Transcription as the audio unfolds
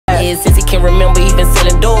can't remember he been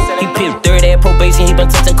selling dope. He picked 30 at probation, he been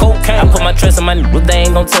touching cocaine. I put my trust in my niggas, they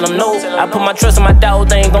ain't gon' tell him no. I put my trust in my dog,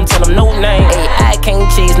 they ain't gon' tell him no name. Ay, I can't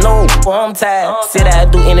chase no, I'm tired. Said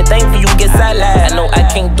I'd do anything for you, get sidelined. I know I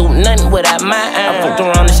can't do nothing without my eye. I fucked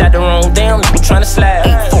around and shot the wrong damn nigga tryna slide.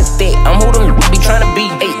 Ay, fuck that, I'm who them niggas be tryna be.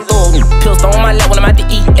 Ay, throw pills on my lap when I'm out to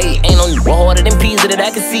eat. Ay, ain't no nigga harder than pizza that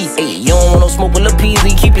I can see. Ay, you don't want no smoke with Lil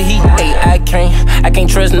Peasy, keep it heat. Ay, I can't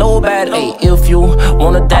trust nobody. Ay, if you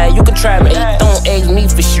wanna die, you can try me. Ay, don't ask me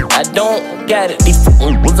for shit, I don't got it. These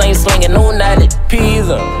niggas ain't slinging no knowledge.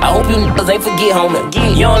 Pizza, I hope you niggas ain't forget, homie.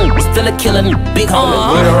 Young niggas still a killer, big homie.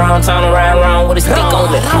 Word around town and ride around with a stick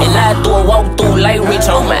on it. And I do a walk through like rich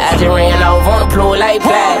homie. I just ran off on the floor like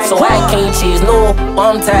Plaid. So I can't chase no,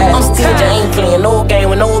 I'm tired. I'm still just ain't playing no game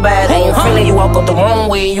with nobody. Ain't feeling you walk up the wrong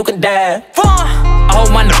way, you can die. I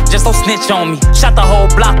hold my nigga, just don't snitch on me. Shot the whole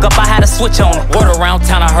block up, I had a switch on it. Word around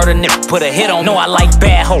town, I heard a nigga put a hit on. Know I like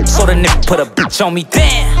bad hoes, so the nigga put a bitch on me.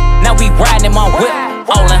 Damn, now we riding in my whip.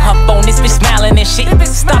 All in her phone, this bitch smiling and shit.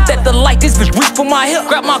 Stopped at the light, this bitch reached for my hip.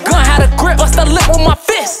 Grab my gun, had a grip, bust a lip with my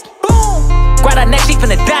fist. Boom, grab her neck, she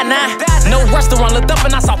finna die now. No restaurant, looked up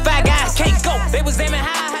and I saw fat guys. Can't go, they was aiming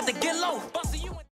high.